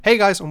Hey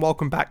guys, and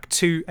welcome back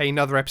to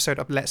another episode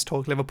of Let's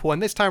Talk Liverpool.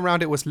 And this time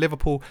around, it was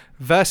Liverpool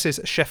versus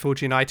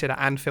Sheffield United at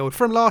Anfield.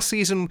 From last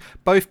season,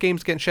 both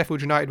games against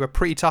Sheffield United were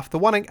pretty tough. The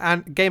one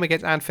game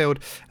against Anfield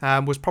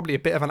was probably a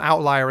bit of an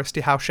outlier as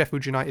to how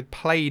Sheffield United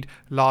played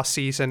last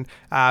season.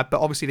 But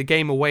obviously, the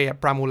game away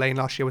at Bramall Lane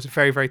last year was a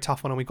very, very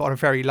tough one, and we got a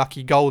very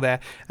lucky goal there.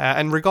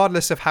 And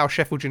regardless of how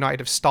Sheffield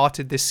United have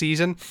started this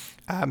season,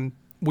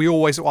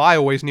 I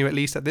always knew at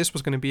least that this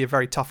was going to be a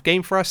very tough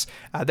game for us.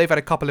 They've had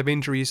a couple of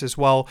injuries as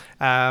well,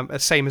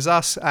 same as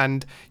us,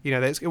 and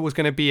it was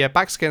going to be a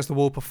backs against the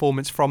wall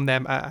performance from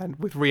them, and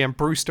with Rhian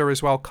Brewster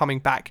as well coming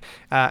back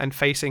and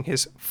facing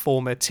his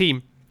former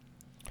team.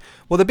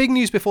 Well, the big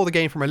news before the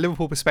game from a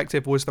Liverpool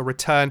perspective was the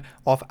return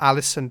of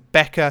Alisson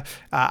Becker,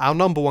 our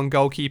number one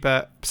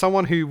goalkeeper,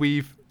 someone who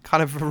we've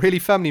kind of really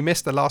firmly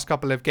missed the last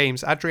couple of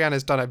games. Adrian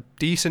has done a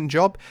decent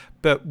job,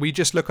 but we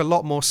just look a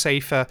lot more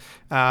safer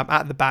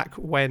at the back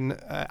when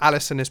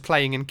Alisson is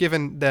playing. And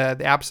given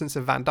the absence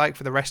of Van Dijk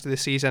for the rest of the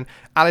season,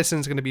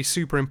 Alisson's going to be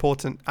super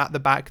important at the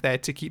back there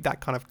to keep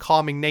that kind of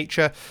calming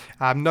nature,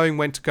 knowing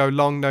when to go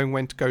long, knowing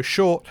when to go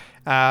short,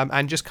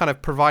 and just kind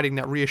of providing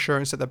that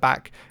reassurance at the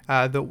back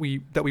that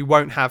we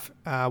won't have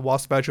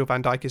whilst Virgil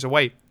van Dijk is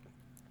away.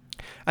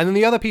 And then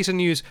the other piece of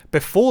news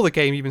before the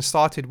game even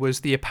started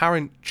was the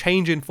apparent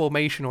change in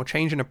formation or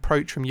change in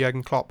approach from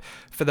Jurgen Klopp.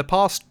 For the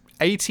past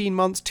 18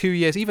 months, 2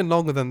 years, even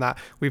longer than that,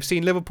 we've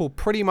seen Liverpool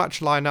pretty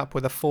much line up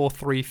with a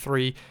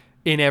 4-3-3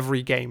 in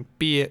every game,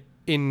 be it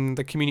in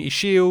the Community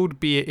Shield,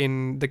 be it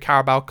in the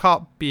Carabao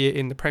Cup, be it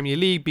in the Premier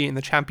League, be it in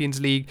the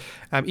Champions League.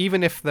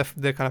 Even if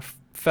the kind of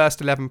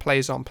first 11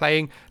 players aren't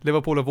playing,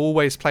 Liverpool have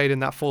always played in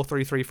that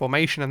 4-3-3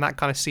 formation, and that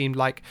kind of seemed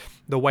like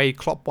the way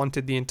Klopp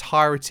wanted the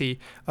entirety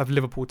of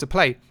Liverpool to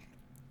play.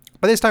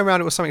 But this time around,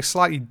 it was something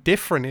slightly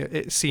different,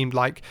 it seemed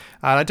like.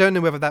 And I don't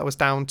know whether that was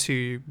down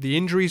to the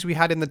injuries we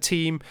had in the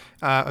team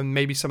and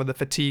maybe some of the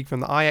fatigue from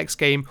the Ajax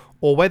game,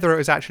 or whether it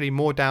was actually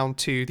more down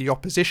to the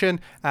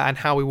opposition and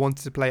how we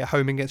wanted to play at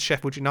home against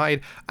Sheffield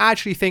United. I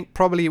actually think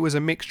probably it was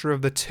a mixture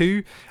of the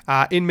two.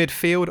 In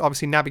midfield,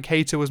 obviously Naby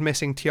Keita was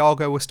missing.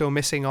 Thiago was still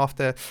missing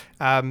after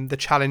the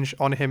challenge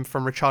on him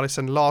from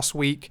Richarlison last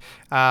week.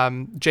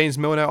 James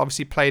Milner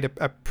obviously played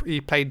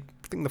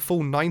I think the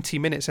full 90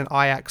 minutes in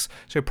Ajax,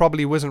 so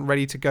probably wasn't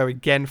ready to go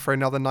again for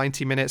another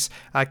 90 minutes.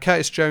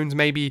 Curtis Jones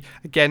maybe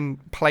again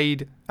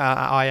played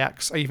at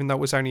Ajax, even though it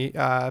was only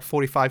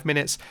 45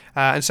 minutes.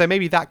 And so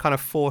maybe that kind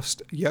of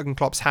forced Jurgen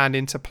Klopp's hand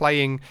into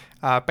playing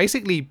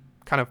basically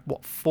kind of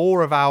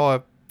 4 of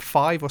our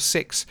 5 or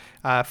 6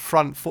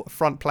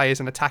 front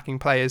players and attacking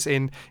players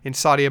in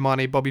Sadio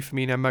Mane, Bobby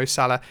Firmino, Mo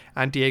Salah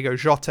and Diego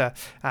Jota.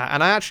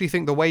 And I actually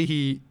think the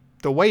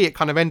way it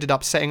kind of ended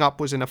up setting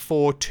up was in a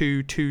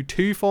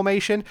 4-2-2-2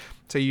 formation.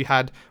 So you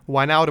had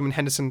Wijnaldum and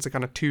Henderson as the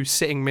kind of 2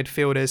 sitting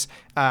midfielders,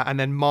 and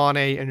then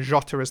Mane and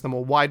Jota as the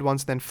more wide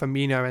ones, then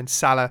Firmino and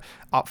Salah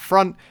up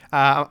front.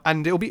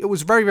 And it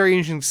was very, very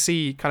interesting to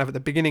see kind of at the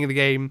beginning of the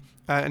game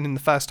and in the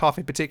first half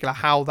in particular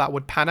how that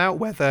would pan out,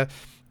 whether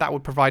that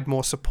would provide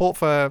more support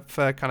for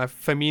kind of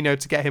Firmino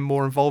to get him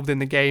more involved in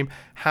the game,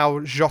 how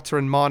Jota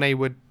and Mane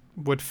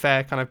would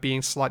fare kind of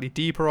being slightly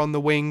deeper on the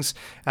wings,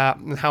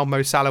 and how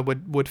Mo Salah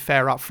would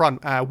fare up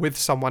front with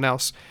someone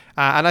else.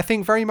 And I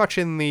think very much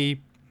in the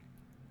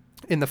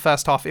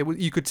first half,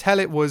 you could tell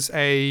it was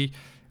a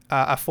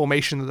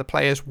formation that the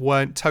players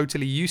weren't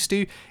totally used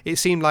to. It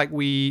seemed like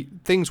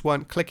things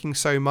weren't clicking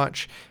so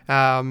much,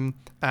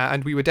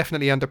 and we were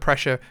definitely under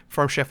pressure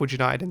from Sheffield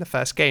United in the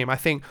first game. I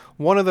think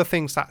one of the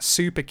things that's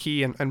super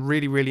key and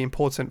really, really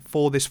important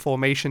for this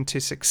formation to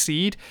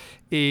succeed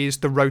is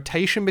the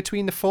rotation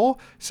between the 4.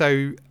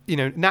 So,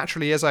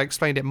 naturally, as I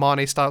explained it,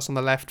 Mane starts on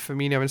the left,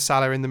 Firmino and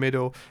Salah in the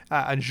middle,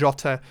 and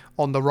Jota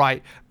on the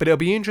right. But it'll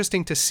be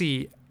interesting to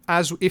see,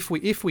 as if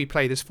we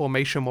play this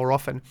formation more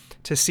often,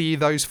 to see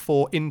those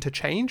 4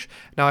 interchange.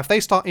 Now, if they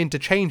start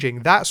interchanging,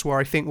 that's where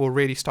I think we'll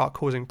really start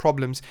causing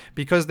problems,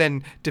 because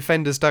then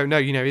defenders don't know,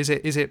 is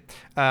it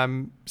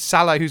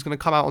Salah who's going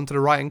to come out onto the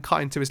right and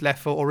cut into his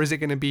left foot, or is it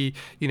going to be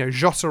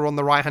Jota on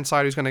the right hand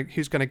side who's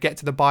going to get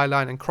to the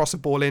byline and cross a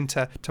ball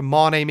into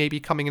Mane maybe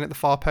coming in at the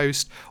far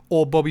post,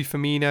 or Bobby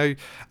Firmino,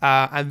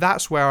 and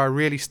that's where I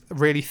really,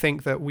 really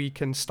think that we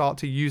can start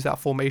to use that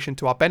formation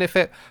to our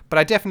benefit. But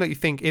I definitely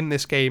think in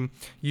this game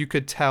you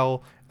could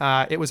tell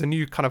it was a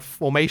new kind of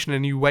formation, a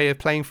new way of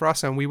playing for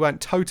us, and we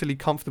weren't totally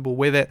comfortable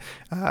with it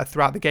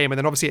throughout the game. And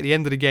then obviously at the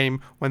end of the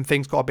game, when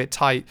things got a bit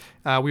tight,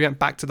 we went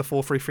back to the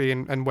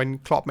 4-3-3 and when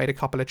Klopp made a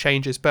couple of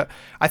changes. But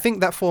I think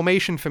that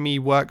formation for me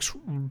works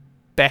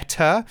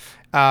better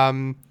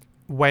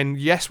when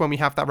we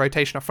have that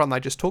rotation up front that I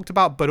just talked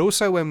about, but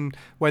also when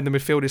the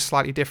midfield is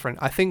slightly different.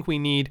 I think we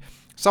need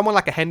someone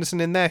like a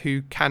Henderson in there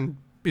who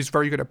is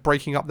very good at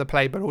breaking up the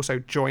play, but also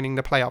joining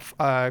the play up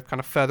kind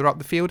of further up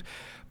the field.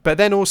 But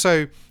then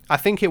also, I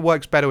think it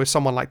works better with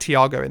someone like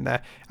Thiago in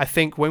there. I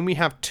think when we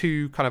have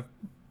 2 kind of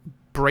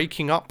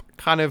breaking up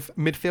kind of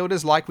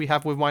midfielders like we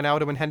have with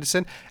Wijnaldum and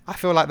Henderson, I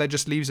feel like that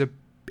just leaves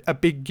a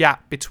big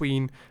gap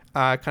between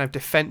kind of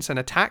defense and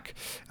attack,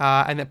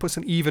 and it puts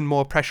an even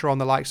more pressure on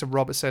the likes of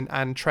Robertson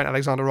and Trent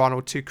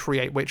Alexander-Arnold to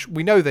create, which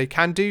we know they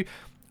can do.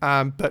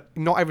 But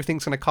not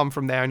everything's going to come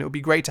from there, and it would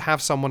be great to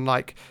have someone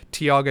like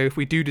Thiago, if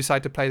we do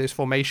decide to play this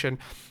formation,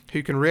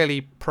 who can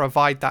really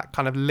provide that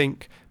kind of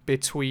link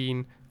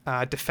between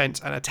defense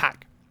and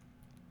attack.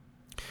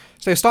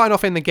 So starting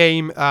off in the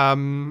game,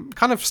 kind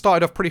of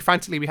started off pretty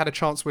frantically. We had a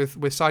chance with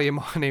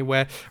Sadio Mane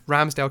where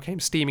Ramsdale came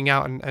steaming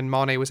out and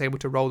Mane was able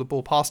to roll the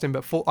ball past him.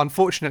 But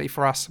unfortunately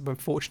for us,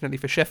 unfortunately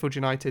for Sheffield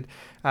United,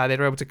 they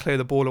were able to clear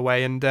the ball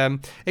away. And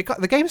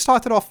the game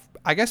started off,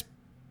 I guess,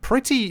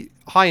 pretty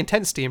high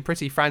intensity and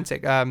pretty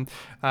frantic.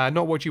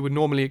 Not what you would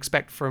normally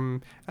expect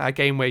from a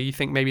game where you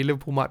think maybe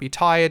Liverpool might be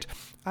tired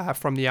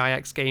from the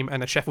Ajax game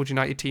and a Sheffield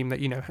United team that,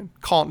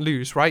 can't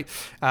lose, right?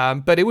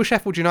 But it was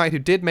Sheffield United who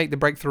did make the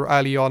breakthrough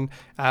early on.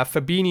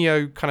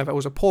 Fabinho it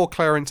was a poor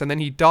clearance, and then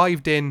he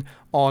dived in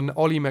on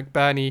Oli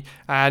McBurney.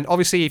 And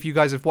obviously, if you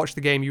guys have watched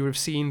the game, you would have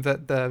seen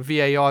that the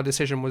VAR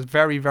decision was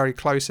very, very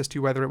close as to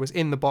whether it was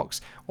in the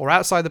box or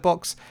outside the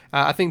box.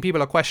 I think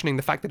people are questioning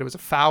the fact that it was a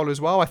foul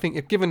as well. I think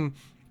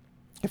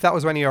if that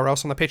was anywhere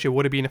else on the pitch, it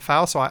would have been a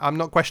foul. So I'm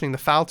not questioning the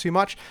foul too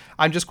much.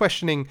 I'm just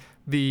questioning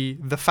the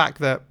fact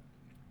that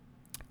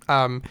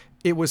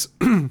it was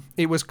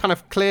kind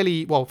of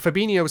clearly,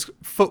 Fabinho's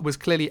foot was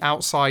clearly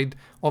outside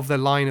of the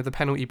line of the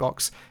penalty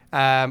box,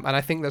 and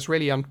I think that's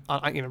really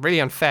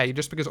really unfair.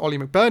 Just because Oli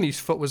McBurney's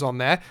foot was on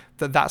there,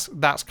 that's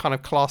kind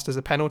of classed as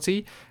a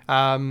penalty.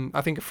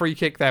 I think a free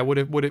kick there would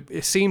have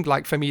it seemed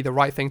like for me the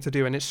right thing to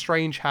do, and it's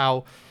strange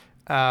how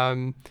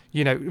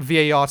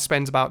VAR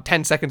spends about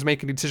 10 seconds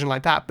making a decision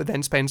like that, but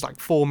then spends like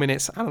 4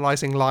 minutes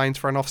analysing lines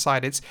for an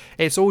offside.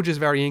 It's all just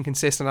very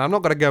inconsistent. I'm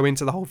not going to go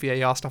into the whole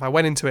VAR stuff. I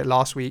went into it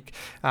last week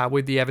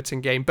with the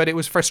Everton game, but it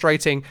was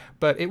frustrating.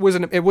 But it was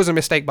a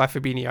mistake by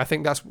Fabinho. I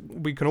think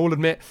we can all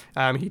admit.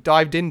 He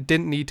dived in,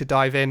 didn't need to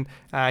dive in.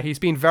 He's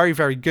been very,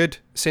 very good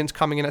since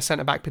coming in at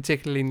centre-back,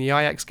 particularly in the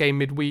Ajax game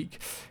midweek.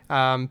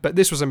 But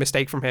this was a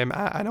mistake from him,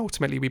 and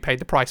ultimately we paid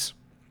the price.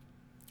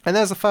 And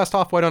as the first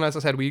half went on, as I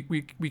said, we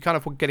kind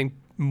of were getting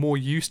more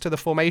used to the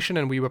formation,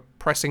 and we were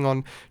pressing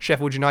on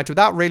Sheffield United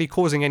without really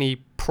causing any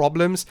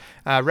problems.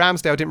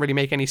 Ramsdale didn't really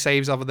make any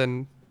saves other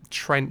than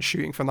Trent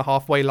shooting from the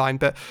halfway line,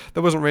 but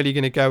that wasn't really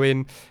going to go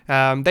in.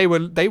 They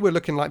were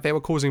looking like they were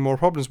causing more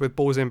problems with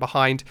balls in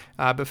behind,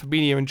 but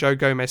Fabinho and Joe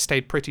Gomez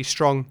stayed pretty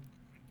strong.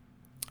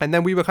 And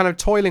then we were kind of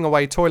toiling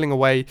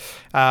away,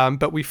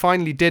 but we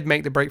finally did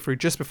make the breakthrough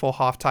just before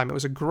halftime. It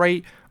was a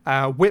great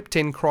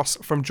whipped-in cross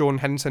from Jordan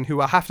Henderson, who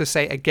I have to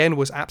say again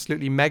was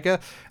absolutely mega.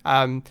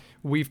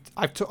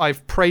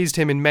 I've praised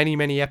him in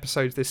many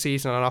episodes this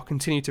season, and I'll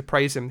continue to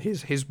praise him.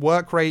 His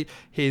work rate,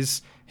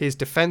 his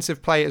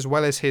defensive play, as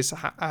well as his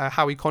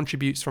how he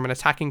contributes from an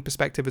attacking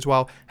perspective as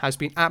well, has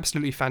been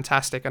absolutely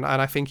fantastic. And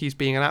I think he's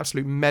being an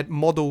absolute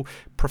model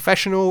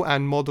professional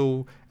and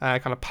model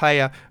kind of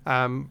player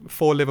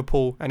for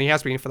Liverpool, and he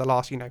has been for the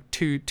last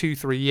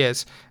 2-3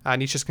 years,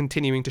 and he's just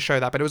continuing to show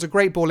that. But it was a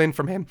great ball in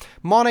from him.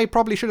 Mane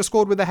probably should have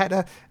scored with a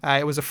header.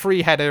 It was a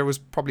free header. It was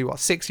probably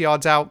 6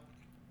 yards out.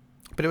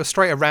 But it was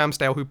straight at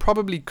Ramsdale, who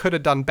probably could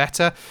have done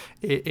better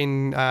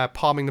in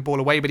palming the ball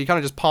away, but he kind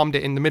of just palmed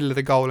it in the middle of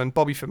the goal, and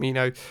Bobby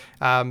Firmino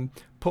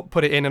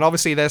put it in. And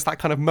obviously there's that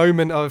kind of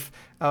moment of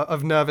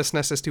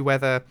nervousness as to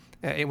whether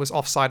it was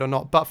offside or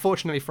not. But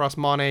fortunately for us,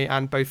 Mane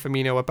and both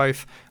Firmino were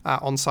both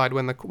onside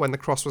when the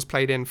cross was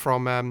played in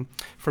from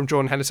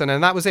Jordan Henderson.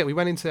 And that was it. We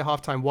went into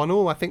halftime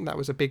 1-1. I think that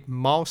was a big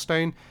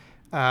milestone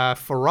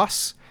for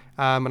us.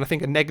 And I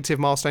think a negative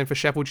milestone for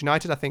Sheffield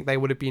United. I think they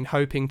would have been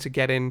hoping to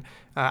get in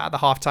at the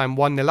halftime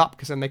 1-0 up,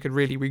 because then they could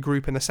really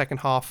regroup in the second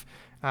half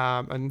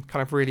and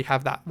kind of really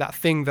have that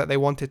thing that they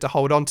wanted to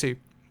hold on to.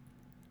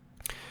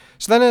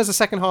 So then as the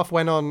second half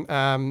went on,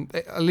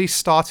 it at least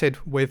started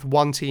with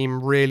one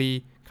team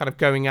really kind of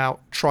going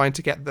out trying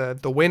to get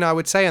the win, I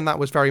would say, and that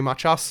was very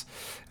much us,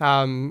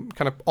 kind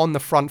of on the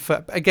front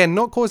foot. Again,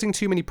 not causing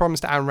too many problems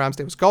to Aaron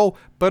Ramsdale's goal,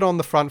 but on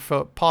the front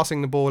foot,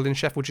 passing the ball in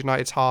Sheffield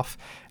United's half,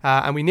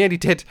 and we nearly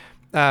did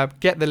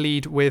get the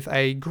lead with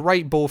a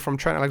great ball from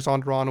Trent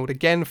Alexander-Arnold,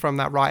 again from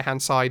that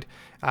right-hand side,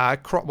 kind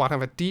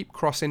of a deep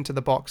cross into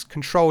the box,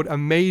 controlled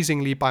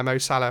amazingly by Mo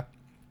Salah,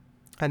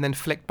 and then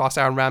flicked past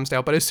Aaron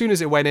Ramsdale. But as soon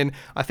as it went in,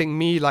 I think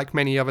me, like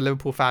many other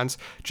Liverpool fans,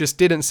 just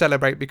didn't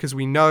celebrate, because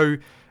we know,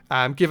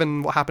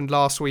 given what happened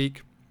last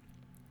week,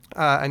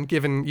 and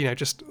given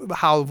just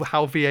how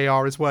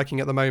VAR is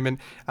working at the moment,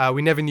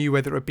 we never knew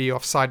whether it would be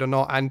offside or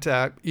not, and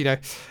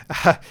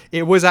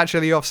it was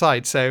actually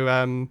offside. So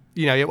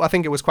I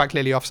think it was quite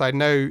clearly offside.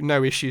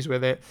 No issues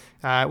with it.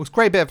 It was a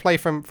great bit of play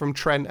from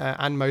Trent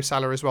and Mo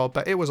Salah as well,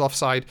 but it was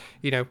offside.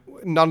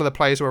 None of the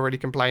players were really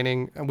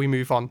complaining, and we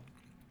move on.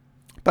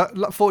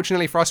 But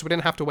fortunately for us, we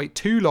didn't have to wait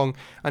too long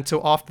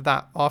until after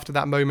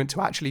that moment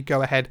to actually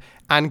go ahead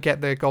and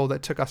get the goal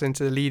that took us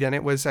into the lead. And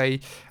it was a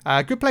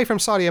good play from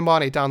Sadio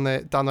Mane down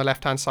the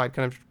left-hand side,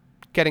 kind of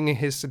getting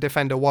his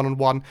defender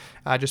one-on-one,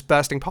 just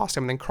bursting past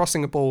him and then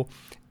crossing the ball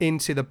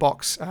into the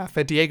box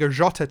for Diego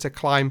Jota to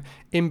climb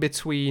in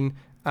between,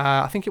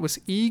 I think it was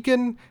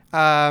Egan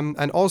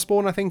and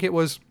Osborne, I think it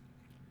was.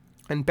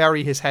 and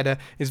bury his header.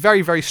 Is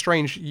very, very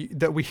strange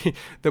that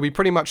we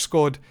pretty much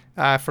scored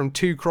from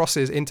 2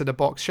 crosses into the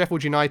box.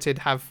 Sheffield United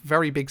have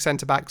very big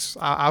centre-backs.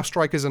 Our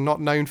strikers are not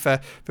known for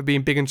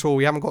being big and tall.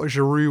 We haven't got a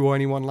Giroud or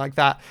anyone like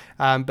that.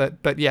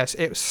 But yes,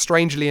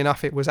 strangely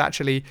enough, it was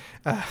actually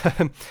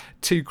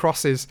 2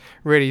 crosses,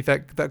 really,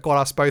 that got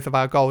us both of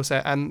our goals.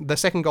 And the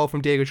second goal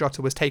from Diego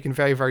Jota was taken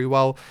very, very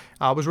well.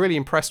 I was really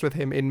impressed with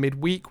him in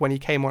midweek when he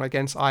came on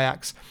against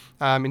Ajax,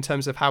 in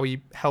terms of how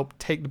he helped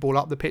take the ball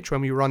up the pitch when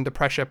we were under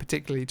pressure,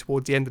 particularly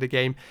towards the end of the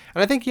game.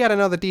 And I think he had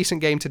another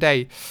decent game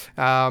today.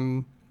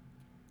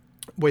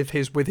 With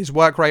his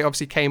work rate,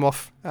 obviously came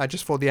off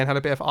just before the end, had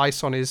a bit of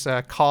ice on his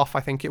calf, I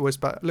think it was,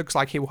 but looks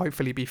like he will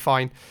hopefully be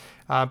fine.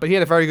 But he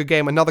had a very good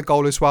game, another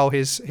goal as well.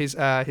 His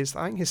I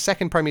think his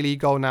second Premier League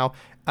goal now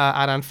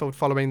at Anfield,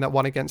 following that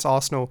one against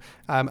Arsenal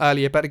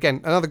earlier. But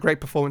again, another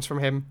great performance from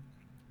him.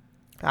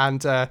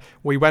 And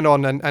we went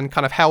on and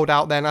kind of held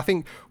out then. I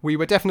think we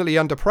were definitely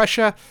under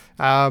pressure.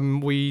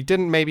 We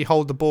didn't maybe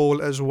hold the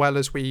ball as well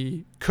as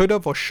we could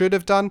have or should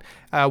have done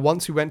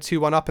once we went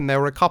 2-1 up. And there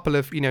were a couple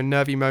of,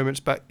 nervy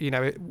moments. But,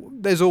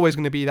 there's always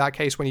going to be that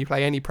case when you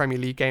play any Premier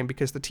League game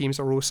because the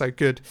teams are all so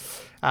good.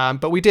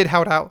 But we did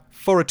hold out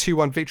for a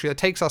 2-1 victory. That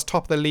takes us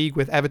top of the league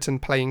with Everton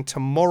playing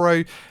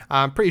tomorrow.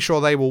 I'm pretty sure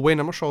they will win.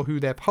 I'm not sure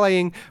who they're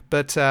playing.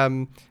 But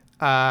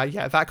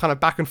that kind of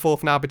back and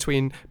forth now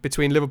between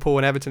Liverpool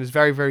and Everton is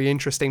very, very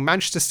interesting.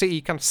 Manchester City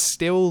kind of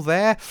still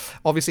there.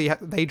 Obviously,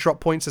 they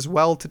dropped points as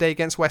well today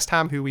against West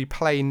Ham, who we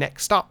play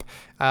next up.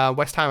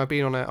 West Ham have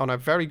been on a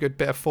very good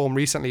bit of form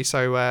recently,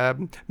 so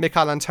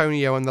Mikel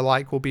Antonio and the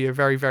like will be a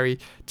very, very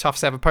tough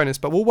set of opponents.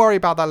 But we'll worry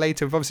about that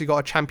later. We've obviously got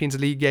a Champions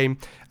League game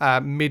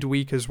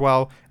midweek as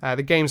well.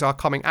 The games are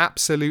coming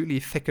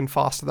absolutely thick and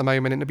fast at the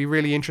moment, and it'll be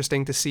really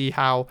interesting to see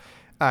how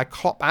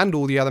Klopp and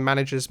all the other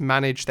managers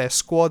manage their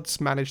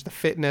squads, manage the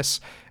fitness,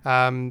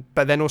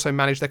 but then also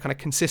manage their kind of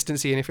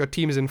consistency. And if your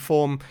team is in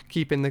form,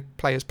 keeping the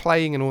players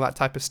playing and all that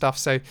type of stuff.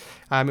 So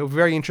it will be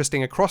very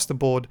interesting across the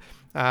board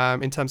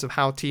in terms of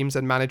how teams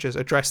and managers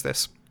address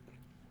this.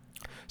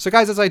 So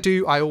guys, as I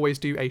always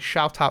do a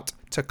shout out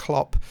to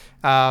Klopp,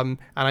 and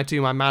I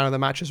do my man of the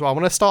match as well. I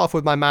want to start off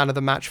with my man of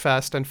the match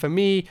first, and for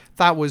me,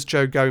 that was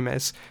Joe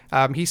Gomez.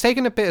 He's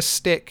taken a bit of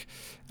stick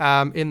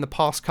in the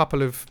past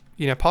couple of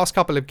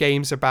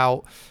games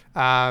about,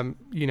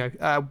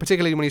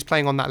 particularly when he's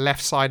playing on that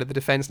left side of the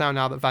defence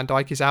now that Van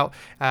Dijk is out.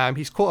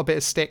 He's caught a bit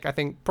of stick, I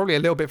think, probably a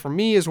little bit from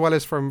me as well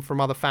as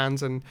from other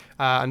fans and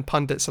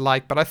pundits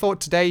alike. But I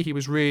thought today he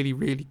was really,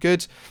 really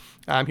good.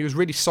 He was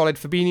really solid.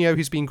 Fabinho,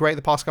 who's been great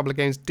the past couple of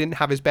games, didn't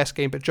have his best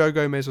game, but Joe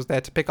Gomez was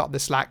there to pick up the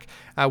slack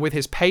with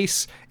his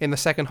pace in the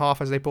second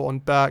half as they brought on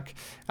Burke,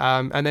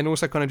 and then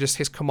also kind of just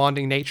his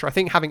commanding nature. I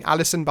think having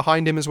Alisson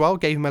behind him as well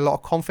gave him a lot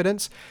of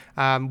confidence,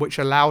 which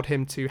allowed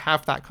him to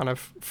have that kind of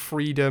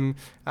freedom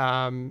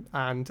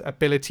and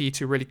ability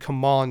to really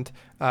command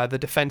the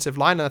defensive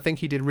line, and I think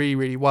he did really,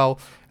 really well.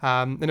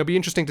 And it'll be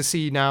interesting to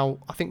see now.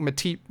 I think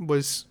Matip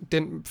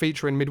didn't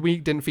feature in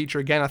midweek, didn't feature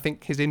again. I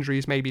think his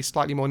injuries may be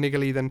slightly more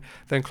niggly than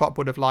Klopp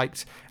would have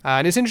liked.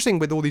 And it's interesting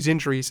with all these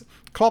injuries.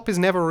 Klopp is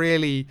never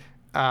really,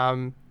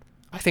 I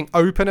think,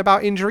 open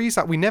about injuries.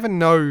 Like, we never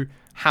know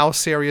how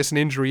serious an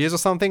injury is or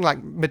something.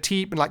 Like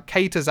Matip and like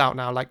Keita's out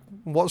now. Like,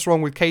 what's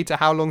wrong with Keita?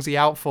 How long's he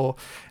out for?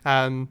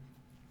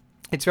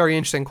 It's very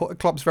interesting.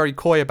 Klopp's very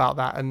coy about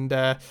that, and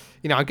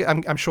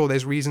I'm sure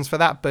there's reasons for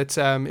that. But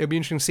it'll be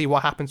interesting to see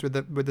what happens with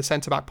the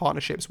centre back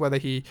partnerships, whether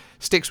he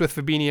sticks with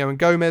Fabinho and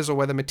Gomez, or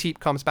whether Matip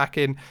comes back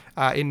in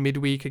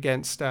midweek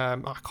against I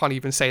can't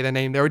even say their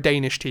name. They're a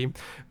Danish team,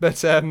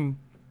 but.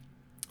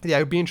 Yeah,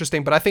 it would be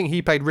interesting, but I think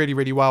he played really,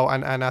 really well,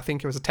 and I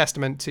think it was a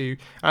testament to, and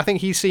I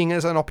think he's seeing it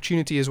as an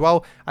opportunity as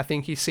well. I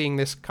think he's seeing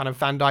this kind of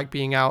Van Dijk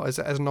being out as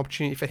an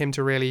opportunity for him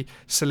to really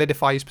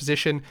solidify his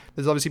position.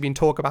 There's obviously been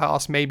talk about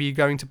us maybe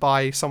going to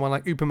buy someone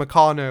like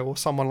Upamecano or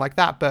someone like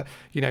that, but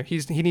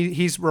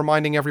he's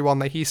reminding everyone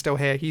that he's still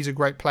here. He's a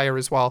great player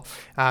as well,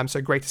 so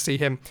great to see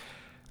him.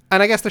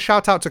 And I guess the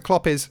shout out to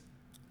Klopp is,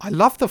 I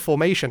love the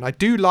formation. I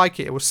do like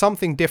it. It was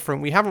something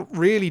different. We haven't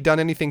really done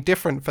anything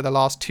different for the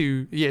last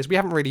 2 years. We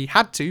haven't really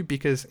had to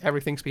because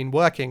everything's been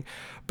working.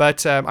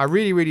 But I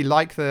really, really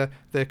like the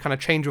kind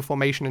of change of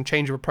formation and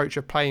change of approach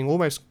of playing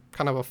almost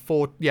kind of a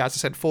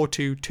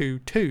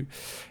 4-2-2-2.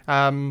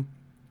 And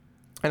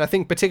I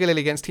think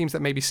particularly against teams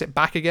that maybe sit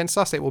back against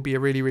us, it will be a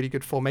really, really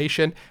good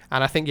formation.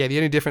 And I think, the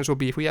only difference will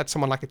be if we had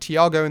someone like a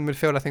Thiago in the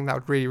midfield, I think that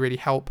would really, really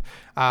help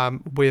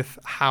with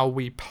how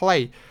we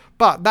play.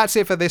 But that's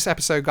it for this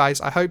episode,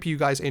 guys. I hope you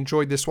guys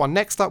enjoyed this one.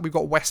 Next up, we've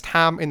got West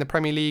Ham in the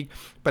Premier League,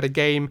 but a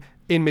game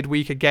in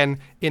midweek again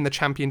in the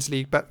Champions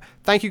League. But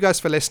thank you guys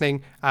for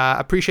listening.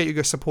 Appreciate you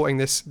guys supporting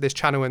this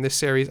channel and this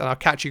series, and I'll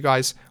catch you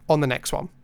guys on the next one.